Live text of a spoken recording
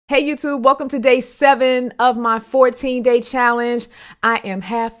Hey YouTube, welcome to day 7 of my 14-day challenge. I am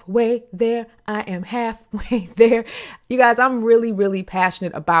halfway there. You guys, I'm really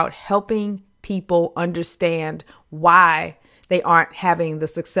passionate about helping people understand why they aren't having the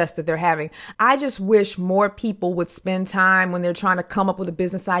success that they're having. I just wish more people would spend time when they're trying to come up with a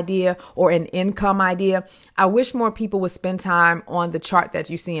business idea or an income idea. I wish more people would spend time on the chart that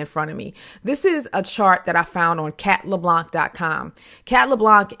you see in front of me. This is a chart that I found on catleblanc.com. Cat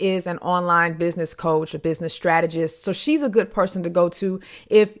Leblanc is an online business coach, a business strategist. So she's a good person to go to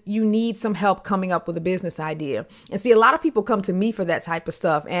if you need some help coming up with a business idea. And see, a lot of people come to me for that type of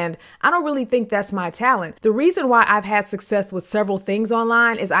stuff, and I don't really think that's my talent. The reason why I've had success with several things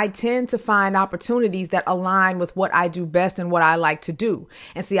online is I tend to find opportunities that align with what I do best and what I like to do.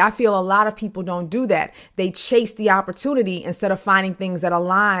 And see, I feel a lot of people don't do that. They chase the opportunity instead of finding things that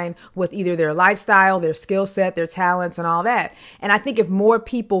align with either their lifestyle, their skill set, their talents, and all that. And I think if more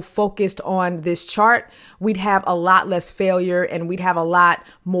people focused on this chart, we'd have a lot less failure and we'd have a lot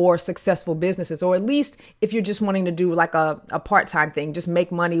more successful businesses. Or at least if you're just wanting to do like a part-time thing, just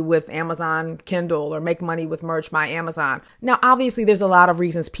make money with Amazon Kindle or make money with merch by Amazon. Now, obviously, there's a lot of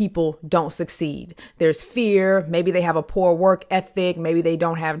reasons people don't succeed. There's fear. Maybe they have a poor work ethic. Maybe they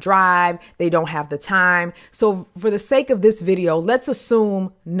don't have drive. They don't have the time. So for the sake of this video, let's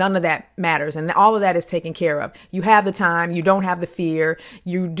assume none of that matters and all of that is taken care of. You have the time. You don't have the fear.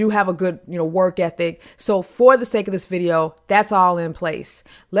 You do have a good, work ethic. So for the sake of this video, that's all in place.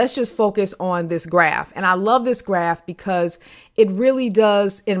 Let's just focus on this graph. And I love this graph because it really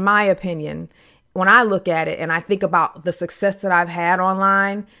does, in my opinion, when I look at it and I think about the success that I've had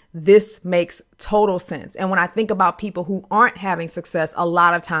online, this makes total sense. And when I think about people who aren't having success, a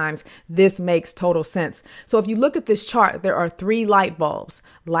lot of times this makes total sense. So if you look at this chart, there are 3 light bulbs: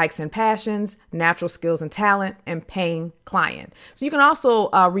 likes and passions, natural skills and talent, and paying client. So you can also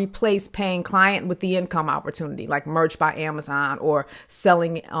replace paying client with the income opportunity, like merch by Amazon or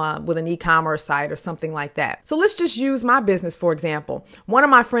selling with an e-commerce site or something like that. So let's just use my business, for example. One of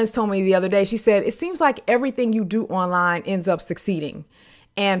my friends told me the other day, she said, it seems like everything you do online ends up succeeding.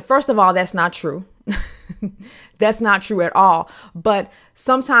 And first of all, that's not true. That's not true at all. But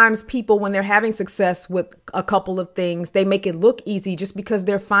sometimes people, when they're having success with a couple of things, they make it look easy just because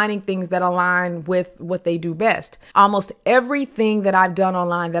they're finding things that align with what they do best. Almost everything that I've done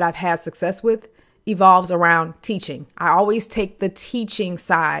online that I've had success with evolves around teaching. I always take the teaching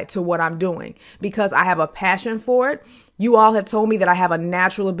side to what I'm doing because I have a passion for it. You all have told me that I have a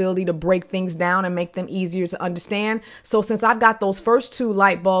natural ability to break things down and make them easier to understand. So since I've got those first 2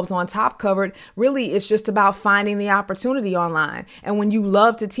 light bulbs on top covered, really it's just about finding the opportunity online. And when you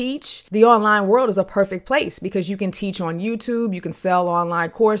love to teach, the online world is a perfect place because you can teach on YouTube, you can sell online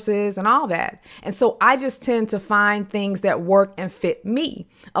courses and all that. And so I just tend to find things that work and fit me.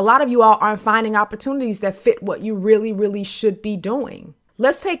 A lot of you all aren't finding opportunities that fit what you really should be doing.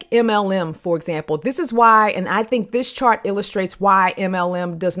 Let's take MLM, for example. This is why, and I think this chart illustrates why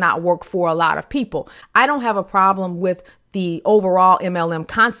MLM does not work for a lot of people. I don't have a problem with the overall MLM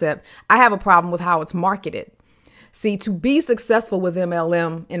concept. I have a problem with how it's marketed. See, to be successful with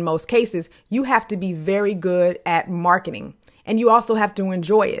MLM in most cases, you have to be very good at marketing and you also have to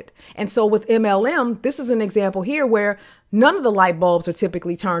enjoy it. And so with MLM, this is an example here where none of the light bulbs are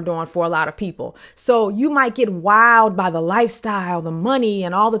typically turned on for a lot of people. So you might get wowed by the lifestyle, the money,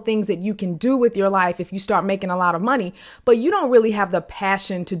 and all the things that you can do with your life if you start making a lot of money, but you don't really have the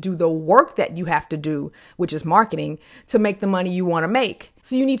passion to do the work that you have to do, which is marketing, to make the money you want to make.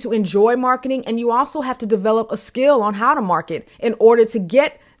 So you need to enjoy marketing, and you also have to develop a skill on how to market in order to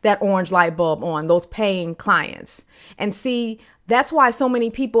get that orange light bulb on, those paying clients. And see, that's why so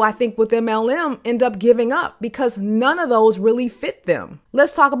many people, I think, with MLM end up giving up because none of those really fit them.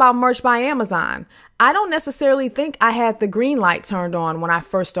 Let's talk about merch by Amazon. I don't necessarily think I had the green light turned on when I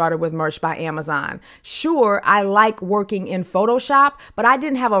first started with merch by Amazon. Sure, I like working in Photoshop, but I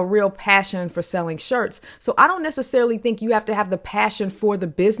didn't have a real passion for selling shirts. So I don't necessarily think you have to have the passion for the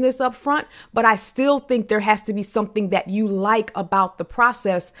business up front, but I still think there has to be something that you like about the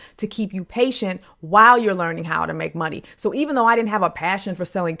process to keep you patient while you're learning how to make money. So even though I didn't have a passion for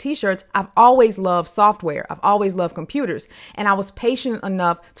selling t-shirts, I've always loved software. I've always loved computers. And I was patient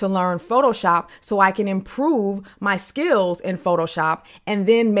enough to learn Photoshop so I I can improve my skills in Photoshop and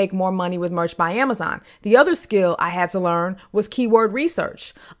then make more money with Merch by Amazon. The other skill I had to learn was keyword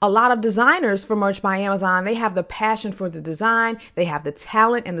research. A lot of designers for Merch by Amazon, they have the passion for the design, they have the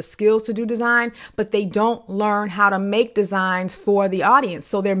talent and the skills to do design, but they don't learn how to make designs for the audience.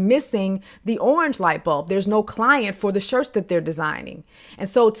 So they're missing the orange light bulb. There's no client for the shirts that they're designing. And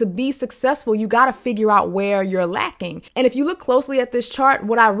so to be successful, you got to figure out where you're lacking. And if you look closely at this chart,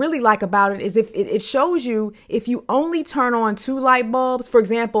 what I really like about it is if it shows you if you only turn on 2 light bulbs. For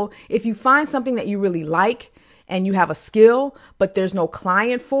example, if you find something that you really like and you have a skill, but there's no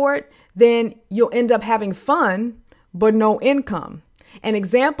client for it, then you'll end up having fun, but no income. An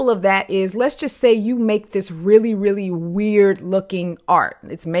example of that is, let's just say you make this really, really weird looking art.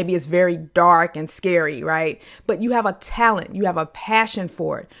 Maybe it's very dark and scary, right? But you have a talent, you have a passion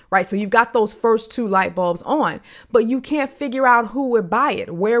for it, right? So you've got those first 2 light bulbs on, but you can't figure out who would buy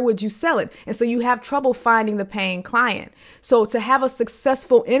it. Where would you sell it? And so you have trouble finding the paying client. So to have a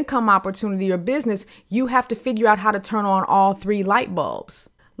successful income opportunity or business, you have to figure out how to turn on all 3 light bulbs.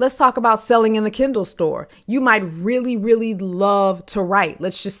 Let's talk about selling in the Kindle store. You might really, really love to write.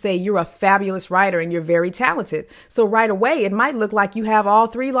 Let's just say you're a fabulous writer and you're very talented. So right away, it might look like you have all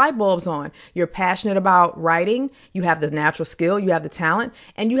 3 light bulbs on. You're passionate about writing. You have the natural skill, you have the talent,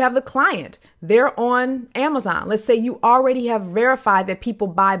 and you have the client. They're on Amazon. Let's say you already have verified that people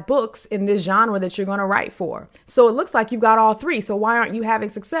buy books in this genre that you're going to write for. So it looks like you've got all 3. So why aren't you having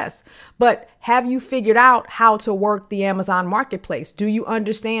success? But have you figured out how to work the Amazon marketplace? Do you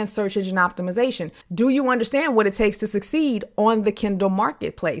understand search engine optimization? Do you understand what it takes to succeed on the Kindle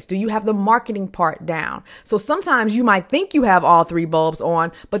marketplace? Do you have the marketing part down? So sometimes you might think you have all 3 bulbs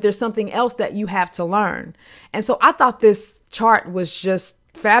on, but there's something else that you have to learn. And so I thought this chart was just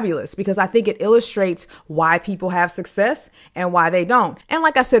fabulous because I think it illustrates why people have success and why they don't. And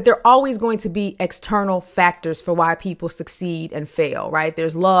like I said, there are always going to be external factors for why people succeed and fail, right?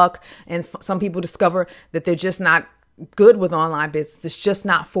 There's luck, and some people discover that they're just not good with online business. It's just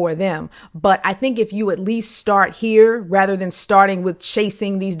not for them. But I think if you at least start here rather than starting with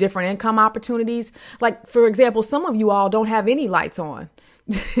chasing these different income opportunities, like for example, some of you all don't have any lights on.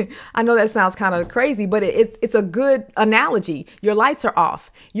 I know that sounds kind of crazy, but it's a good analogy. Your lights are off.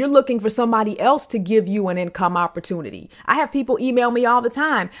 You're looking for somebody else to give you an income opportunity. I have people email me all the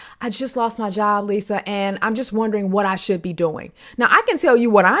time. I just lost my job, Lisa, and I'm just wondering what I should be doing. Now, I can tell you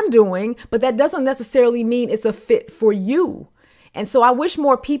what I'm doing, but that doesn't necessarily mean it's a fit for you. And so I wish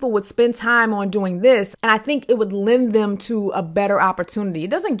more people would spend time on doing this, and I think it would lend them to a better opportunity. It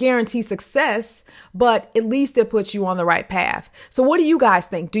doesn't guarantee success, but at least it puts you on the right path. So what do you guys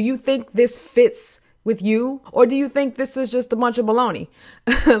think? Do you think this fits with you, or do you think this is just a bunch of baloney?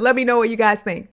 Let me know what you guys think.